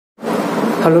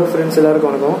Hello friends, எல்லாருக்கும்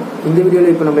வணக்கம். இந்த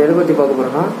வீடியோவில் இப்போ நம்ம எதை பற்றி பார்க்க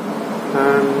போகிறோம்னா,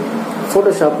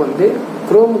 ஃபோட்டோஷாப் வந்து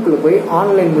க்ரோமுக்குள்ளே போய்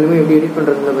ஆன்லைன் மூலிமா எப்படி எடிட்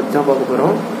பண்ணுறதுல பற்றி தான் பார்க்க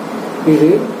போகிறோம். இது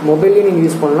மொபைல்லையும் நீங்கள்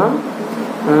யூஸ் பண்ணலாம்,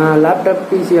 லேப்டாப்,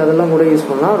 பிசி அதெல்லாம் கூட யூஸ்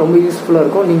பண்ணலாம். ரொம்ப யூஸ்ஃபுல்லாக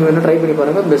இருக்கும். நீங்கள் வேணால் ட்ரை பண்ணி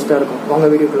பாருங்கள், பெஸ்ட்டாக இருக்கும். வாங்க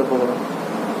வீடியோக்குள்ளே போகலாம்.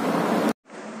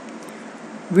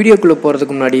 வீடியோக்குள்ளே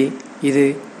போகிறதுக்கு முன்னாடி, இது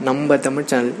நம்ம தமிழ்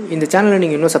சேனல். இந்த சேனலை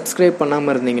நீங்கள் இன்னும் சப்ஸ்கிரைப்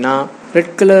பண்ணாமல் இருந்தீங்கன்னா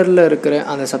ரெட் கலரில் இருக்கிற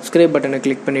அந்த சப்ஸ்கிரைப் பட்டனை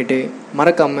கிளிக் பண்ணிவிட்டு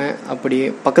மறக்காமல் அப்படியே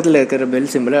பக்கத்தில் இருக்கிற பெல்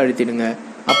சிம்பிளை அழுத்திடுங்க.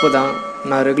 அப்போ தான்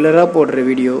நான் ரெகுலராக போடுற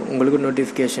வீடியோ உங்களுக்கு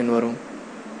நோட்டிஃபிகேஷன் வரும்.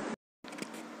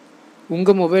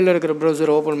 உங்கள் மொபைலில் இருக்கிற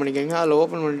ப்ரௌசர் ஓப்பன் பண்ணிக்கோங்க. அதில்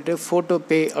ஓப்பன் பண்ணிவிட்டு ஃபோட்டோ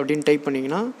பே அப்படின்னு டைப்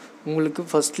பண்ணிங்கன்னா உங்களுக்கு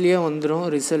ஃபஸ்ட்லேயே வந்துடும்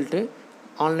ரிசல்ட்டு,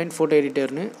 ஆன்லைன் ஃபோட்டோ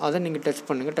எடிட்டர்னு. அதை நீங்கள் டச்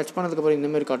பண்ணுங்கள். டச் பண்ணதுக்கப்புறம்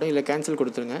இந்தமாதிரி காட்டும். இல்லை கேன்சல்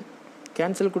கொடுத்துருங்க.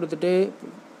 கேன்சல்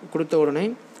கொடுத்த உடனே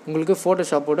உங்களுக்கு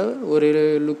ஃபோட்டோஷாப்போட ஒரு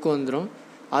லுக் வந்துடும்.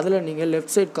 அதில் நீங்கள்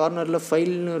லெஃப்ட் சைட் கார்னரில்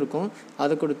ஃபைல்னு இருக்கும்,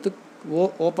 அதை கொடுத்து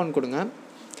ஓப்பன் கொடுங்க.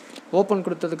 ஓப்பன்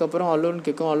கொடுத்ததுக்கப்புறம் அலோன்னு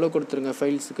கேட்கும். அலோ கொடுத்துருங்க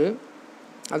ஃபைல்ஸுக்கு.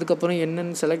 அதுக்கப்புறம்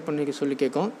என்னென்னு செலக்ட் பண்ணி சொல்லி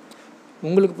கேட்கும்.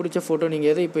 உங்களுக்கு பிடிச்ச ஃபோட்டோ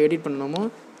நீங்கள் எதை இப்போ எடிட் பண்ணணுமோ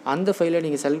அந்த ஃபைலை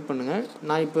நீங்கள் செலக்ட் பண்ணுங்கள்.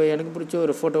 நான் இப்போ எனக்கு பிடிச்ச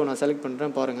ஒரு ஃபோட்டோவை நான் செலக்ட்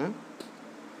பண்ணுறேன், பாருங்கள்.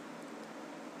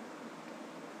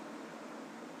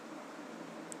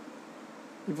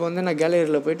 இப்போ வந்து நான்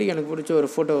கேலரியில் போய்ட்டு எனக்கு பிடிச்ச ஒரு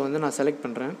ஃபோட்டோவை வந்து நான் செலக்ட்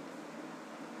பண்ணுறேன்.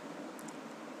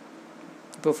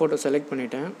 இப்போ ஃபோட்டோ செலக்ட்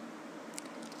பண்ணிவிட்டேன்.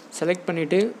 செலக்ட்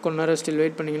பண்ணிவிட்டு கொஞ்ச நேரம் ஸ்டில்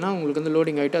வெயிட் பண்ணிங்கன்னா உங்களுக்கு வந்து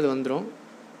லோடிங் ஆகிட்டு அது வந்துடும்.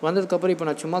 வந்ததுக்கப்புறம் இப்போ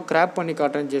நான் சும்மா கிராப் பண்ணி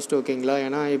காட்டுறேன் ஜஸ்ட், ஓகேங்களா?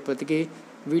 ஏன்னா இப்போதைக்கு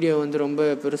வீடியோ வந்து ரொம்ப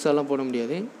பெருசாலாம் போட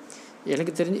முடியாது.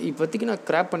 எனக்கு தெரிஞ்சு இப்போதைக்கு நான்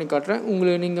கிராப் பண்ணி காட்டுறேன்.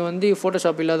 உங்களுக்கு நீங்கள் வந்து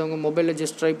ஃபோட்டோஷாப் இல்லாதவங்க மொபைலில்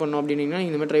ஜஸ்ட் ட்ரை பண்ணோம் அப்படின்னீங்கன்னா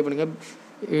நீங்கள் இந்தமாதிரி ட்ரை பண்ணுங்கள்.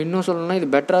 இன்னும் சொல்லணும்னா இது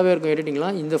பெட்டராகவே இருக்கும்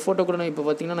எடிட்டிங்லாம். இந்த ஃபோட்டோ கூட நான் இப்போ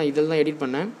பார்த்தீங்கன்னா நான் இதில் தான் எடிட்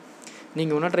பண்ணேன்.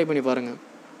 நீங்கள் வேணால் ட்ரை பண்ணி பாருங்கள்.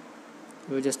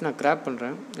 இப்போ ஜஸ்ட் நான் கிராப்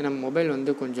பண்ணுறேன். ஏன்னா மொபைல்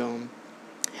வந்து கொஞ்சம்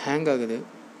ஹேங் ஆகுது,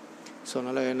 ஸோ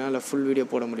அதனால் என்னால் ஃபுல் வீடியோ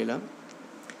போட முடியல.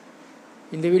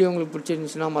 இந்த வீடியோ உங்களுக்கு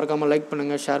பிடிச்சிருந்துச்சுன்னா மறக்காமல் லைக்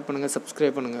பண்ணுங்கள், ஷேர் பண்ணுங்கள்,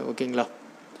 சப்ஸ்கிரைப் பண்ணுங்கள், ஓகேங்களா?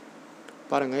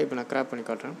 பாருங்கள், இப்போ நான் கிராப் பண்ணி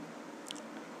காட்டுறேன்.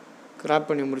 கிராப்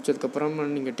பண்ணி முடிச்சதுக்கப்புறம்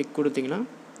நீங்கள் டிக் கொடுத்தீங்கன்னா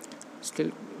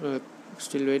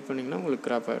ஸ்டில் வெயிட் பண்ணிங்கன்னா உங்களுக்கு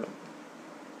கிராப் ஆகிடும்.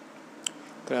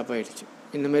 கிராப் ஆகிடுச்சு.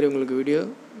 இந்தமாரி உங்களுக்கு வீடியோ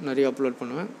நிறைய அப்லோட்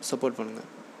பண்ணுவேன். சப்போர்ட் பண்ணுங்கள்.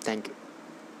 தேங்க்யூ.